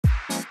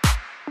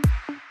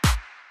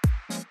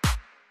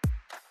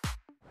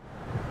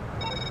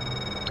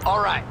All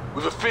right,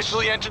 we've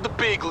officially entered the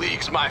big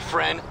leagues, my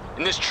friend.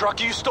 In this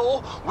truck you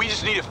stole, we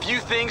just need a few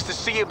things to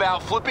see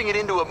about flipping it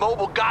into a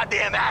mobile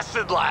goddamn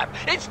acid lab.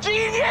 It's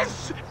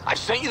genius! I've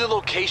sent you the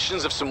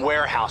locations of some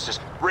warehouses.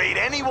 Raid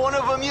any one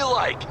of them you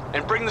like,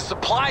 and bring the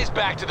supplies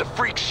back to the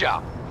freak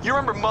shop. You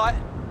remember Mutt,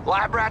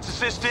 Lab Rat's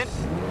assistant?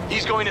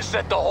 He's going to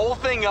set the whole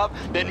thing up,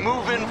 then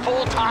move in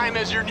full-time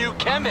as your new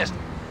chemist.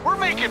 We're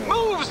making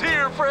moves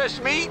here, fresh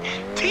meat.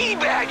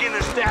 Teabagging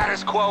the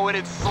status quo in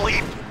its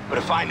sleep. But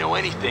if I know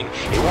anything,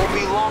 it won't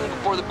be long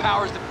before the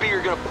powers that be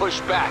are gonna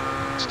push back.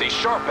 Stay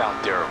sharp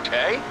out there,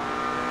 okay?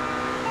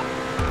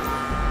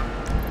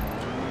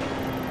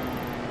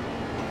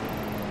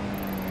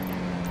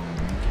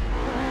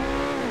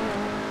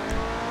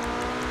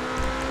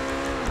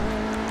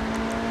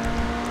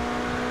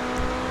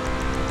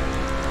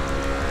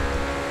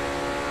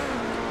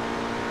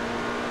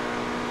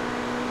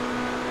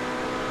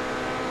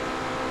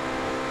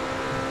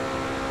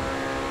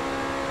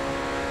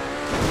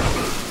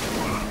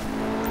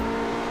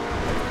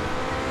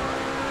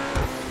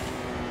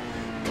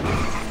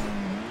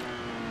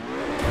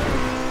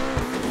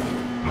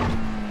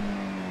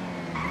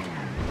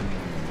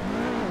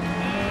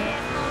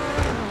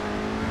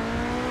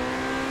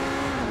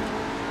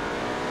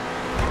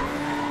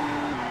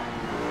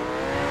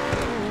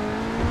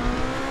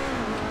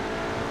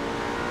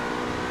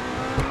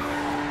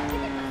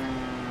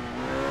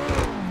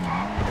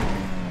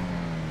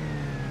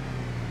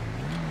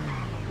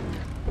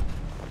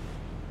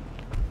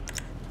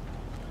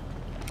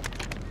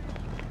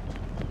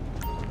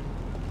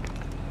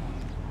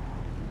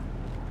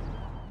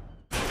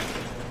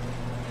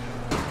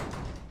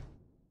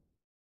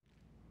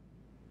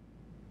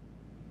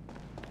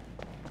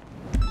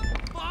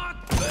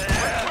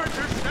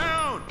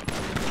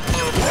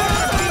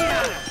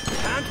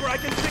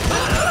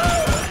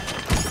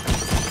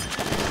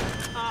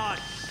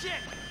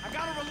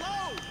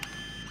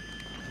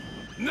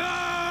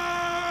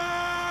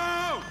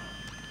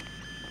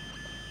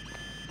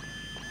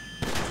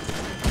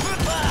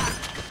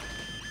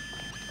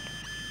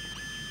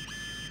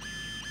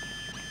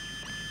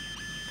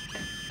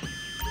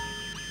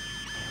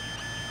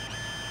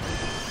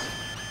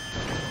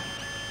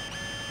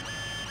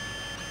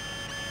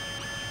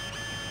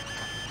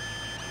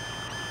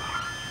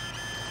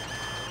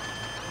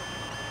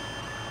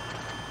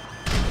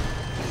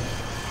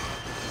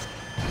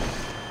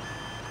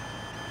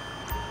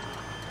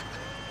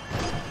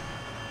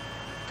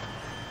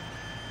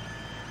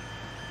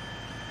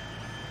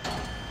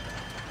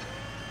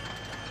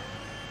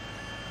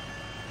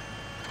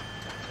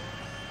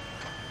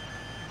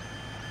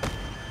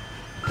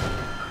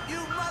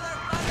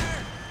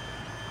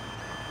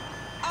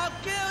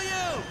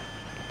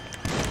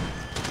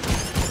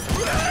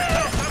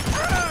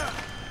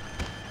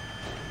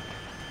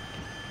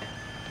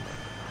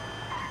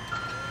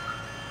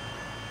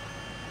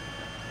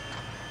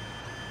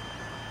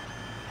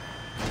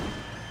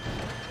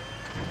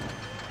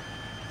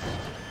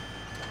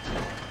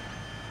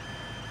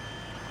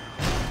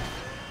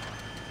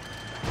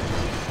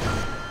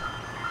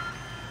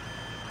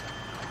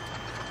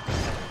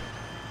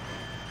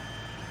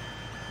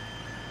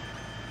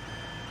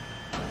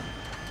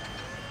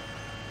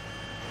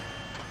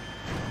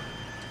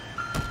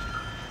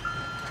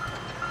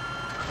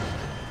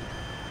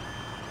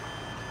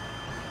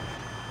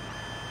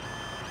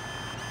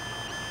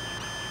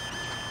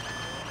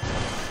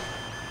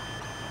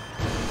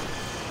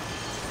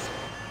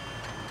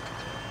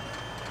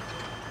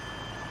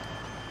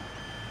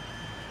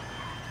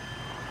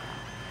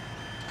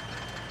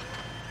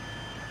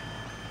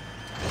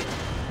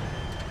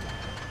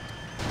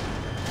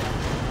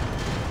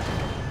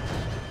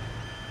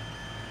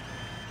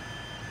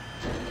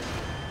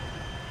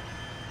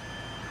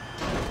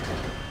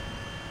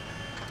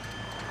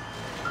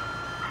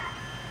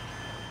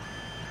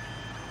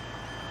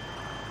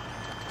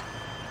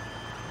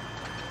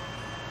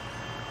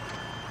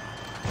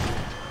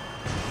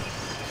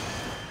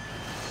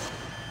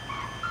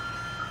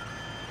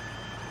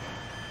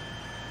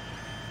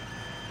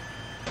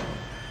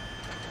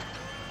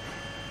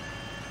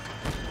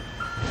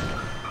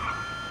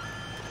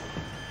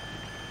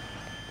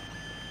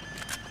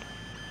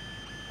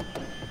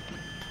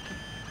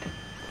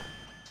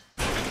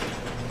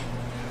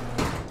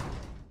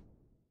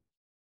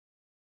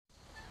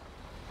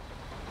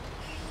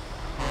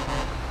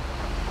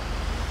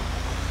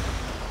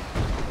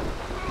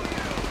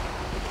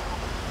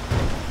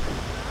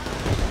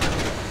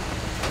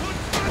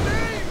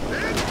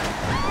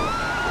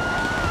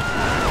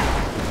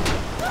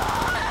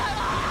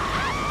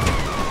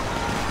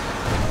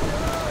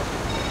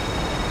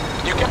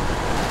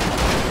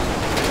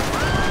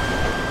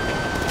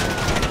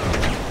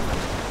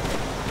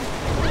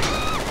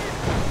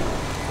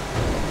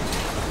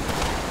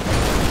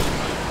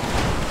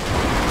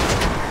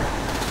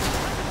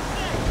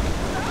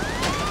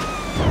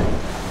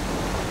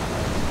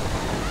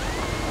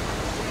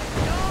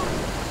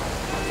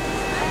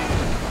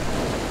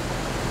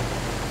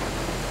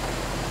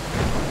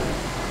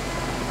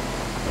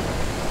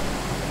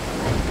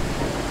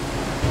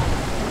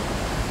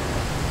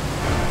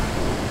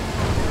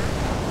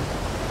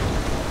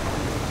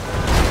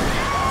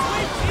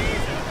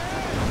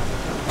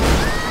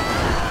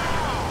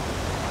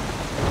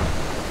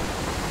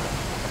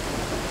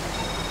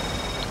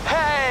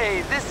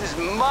 is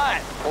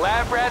Mutt,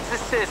 Lab Rat's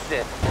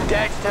assistant.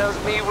 Dex tells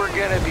me we're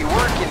gonna be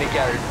working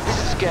together.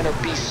 This is gonna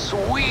be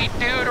sweet,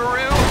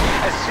 dude-a-roo.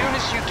 As soon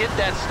as you get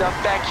that stuff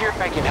back here,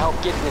 I can help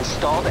get it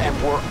installed and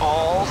we're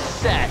all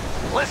set.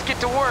 Let's get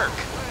to work.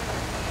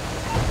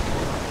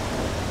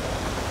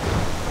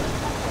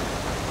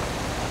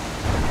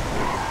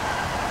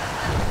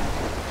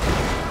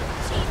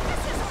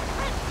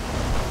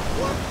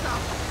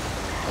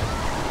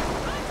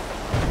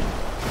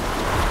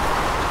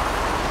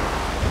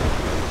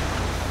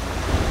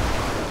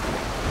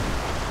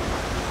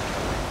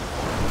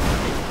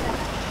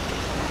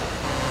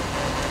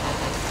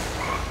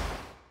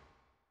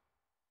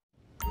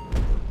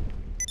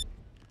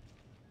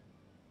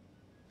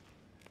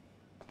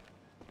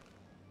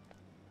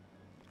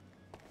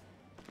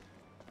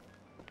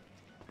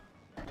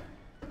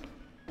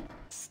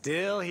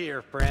 Still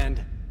here,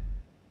 friend.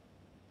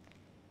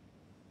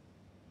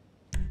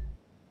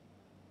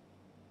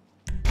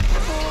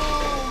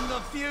 Boom!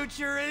 The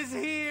future is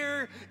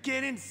here!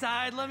 Get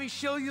inside, let me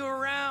show you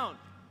around.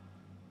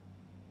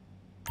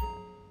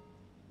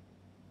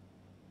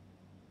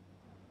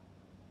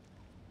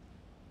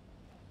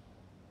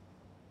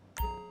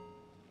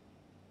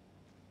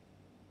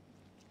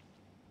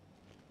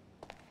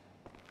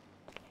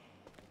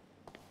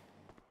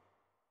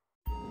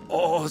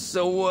 Oh,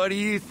 so what do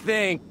you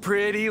think?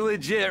 Pretty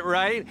legit,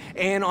 right?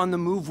 And on the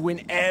move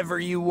whenever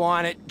you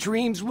want it.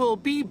 Dreams will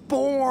be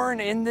born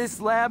in this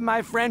lab,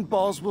 my friend.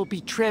 Balls will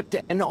be tripped,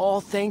 and all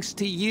thanks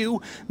to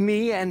you,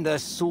 me, and the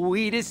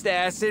sweetest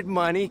acid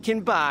money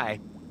can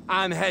buy.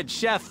 I'm head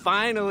chef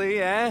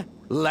finally, eh?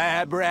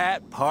 Lab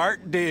Rat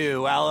Part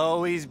 2. I'll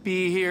always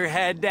be here,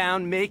 head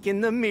down, making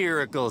the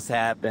miracles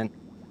happen.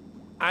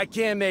 I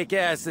can't make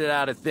acid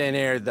out of thin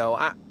air, though.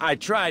 I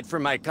tried for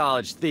my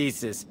college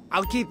thesis.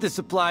 I'll keep the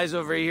supplies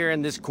over here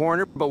in this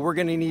corner, but we're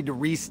gonna need to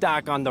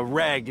restock on the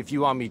reg if you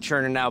want me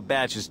churning out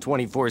batches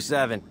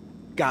 24/7.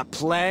 Got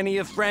plenty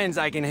of friends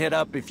I can hit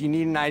up if you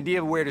need an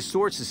idea of where to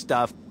source the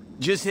stuff.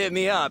 Just hit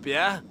me up,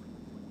 yeah?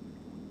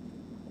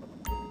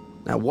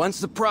 Now, once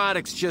the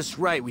product's just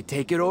right, we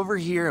take it over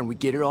here and we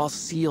get it all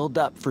sealed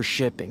up for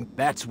shipping.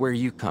 That's where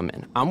you come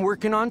in. I'm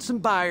working on some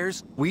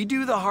buyers. We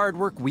do the hard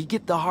work, we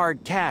get the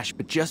hard cash.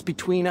 But just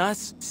between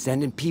us,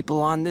 sending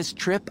people on this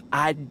trip,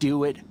 I'd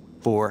do it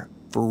for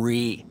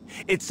free.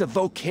 It's a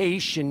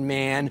vocation,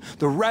 man.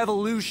 The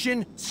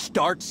revolution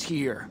starts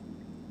here.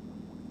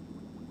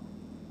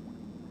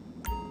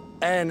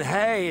 And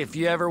hey, if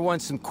you ever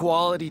want some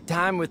quality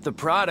time with the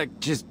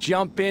product, just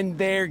jump in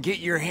there, get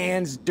your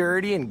hands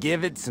dirty, and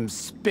give it some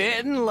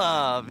spittin'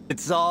 love.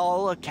 It's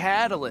all a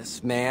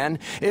catalyst, man.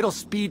 It'll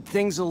speed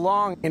things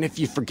along, and if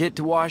you forget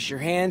to wash your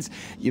hands,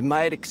 you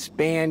might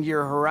expand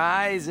your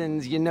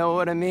horizons, you know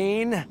what I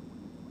mean?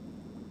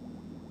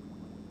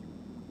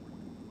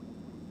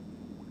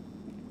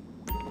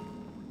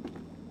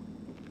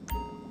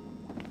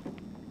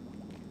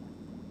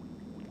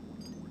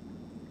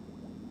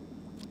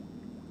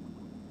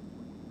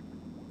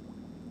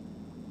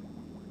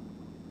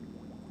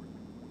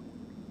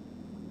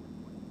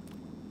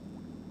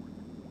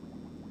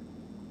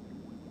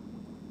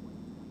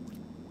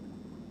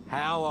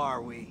 How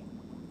are we?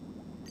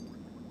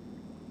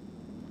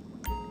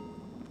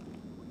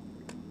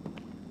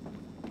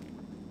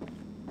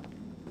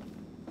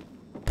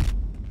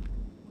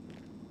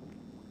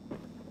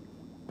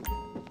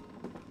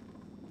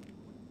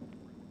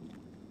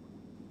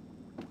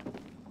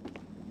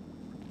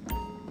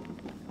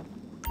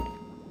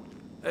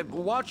 Hey,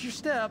 watch your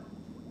step.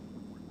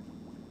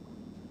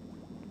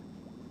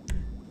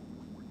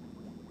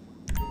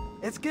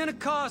 It's gonna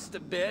cost a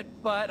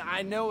bit, but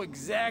I know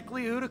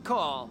exactly who to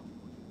call.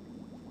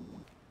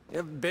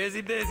 You're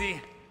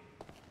busy.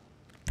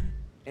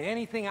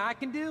 Anything I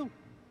can do?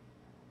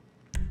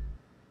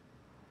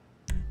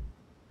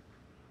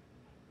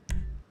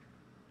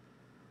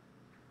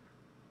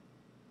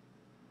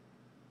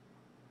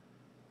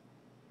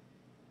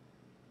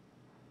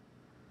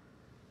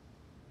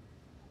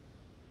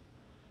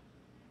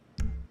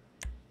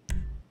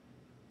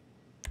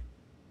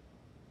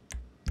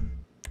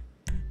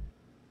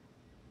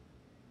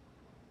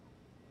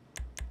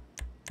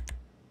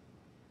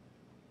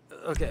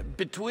 Okay,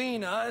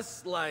 between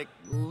us, like,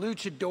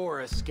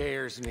 Luchadora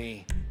scares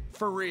me.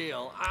 For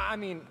real. I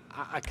mean,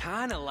 I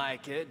kinda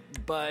like it,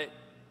 but...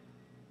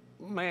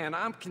 man,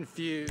 I'm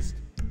confused.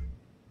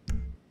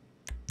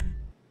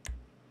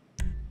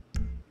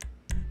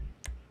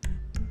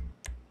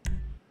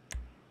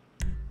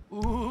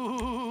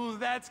 Ooh,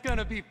 that's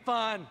gonna be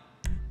fun.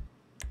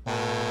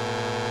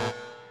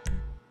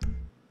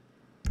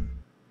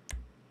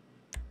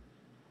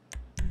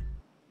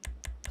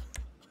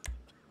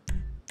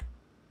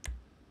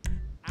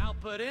 I'll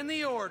put in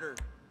the order.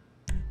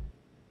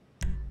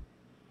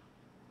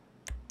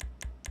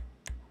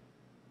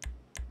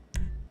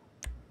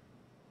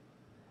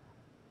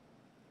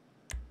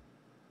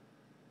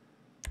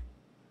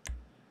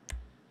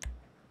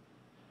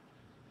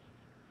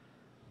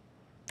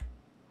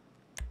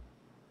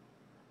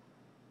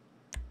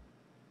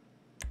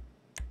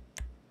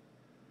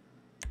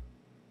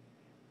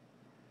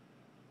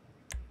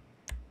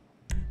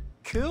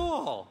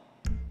 Cool.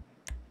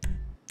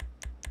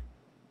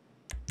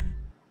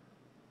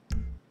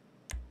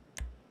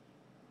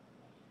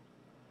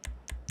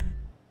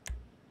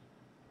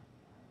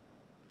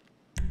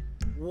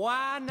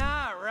 Why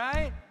not,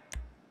 right?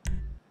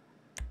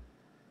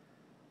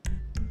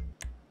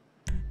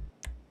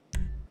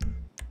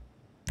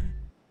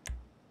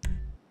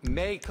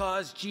 May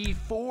cause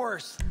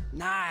G-force.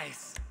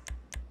 Nice.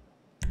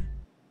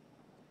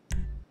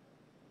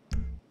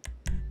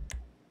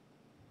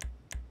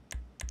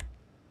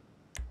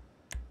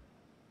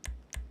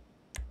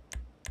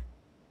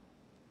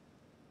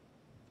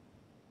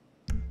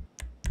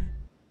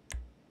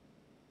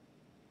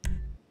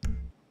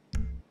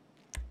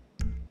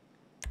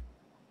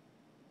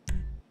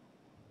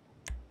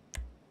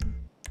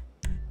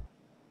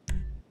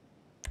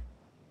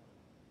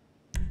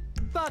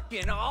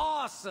 Fucking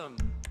awesome!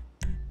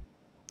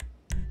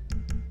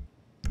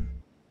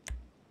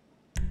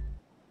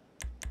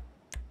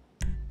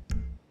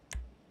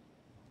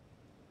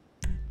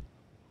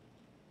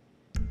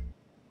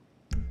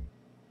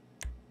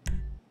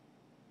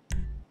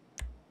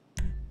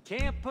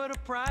 Can't put a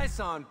price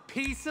on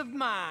peace of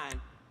mind.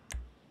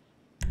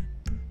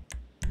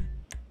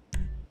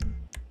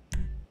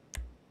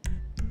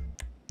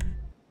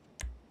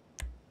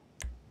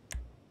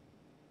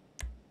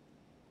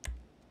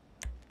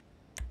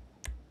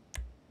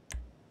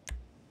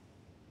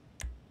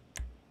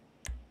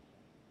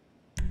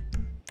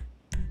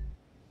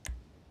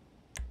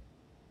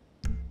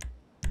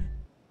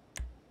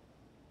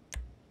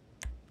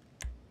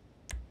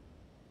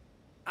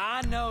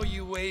 I know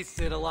you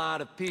wasted a lot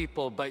of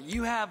people, but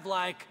you have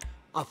like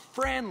a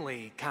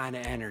friendly kind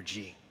of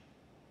energy.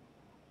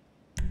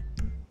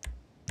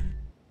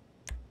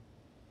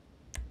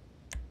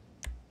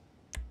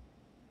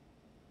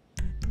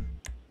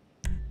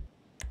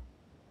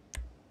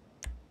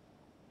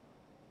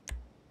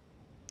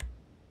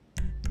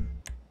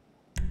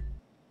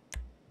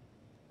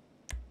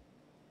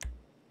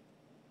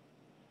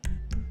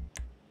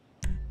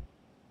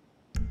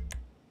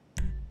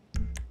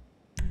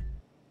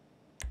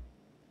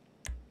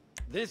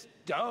 This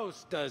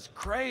dose does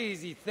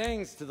crazy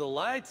things to the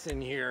lights in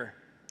here.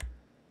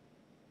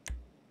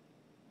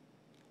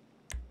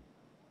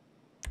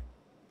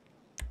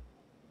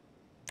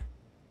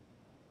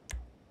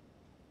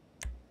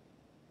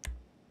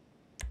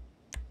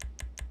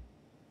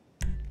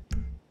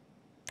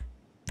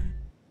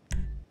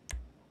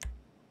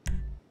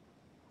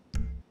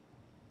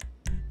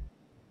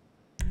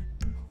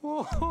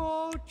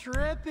 Whoa,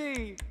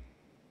 trippy!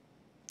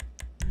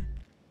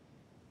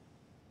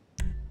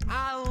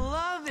 I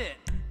love it!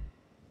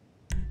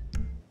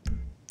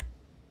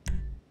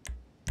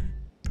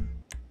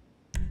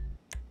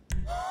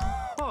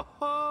 Ho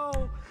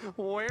ho!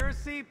 Wear a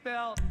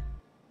seatbelt.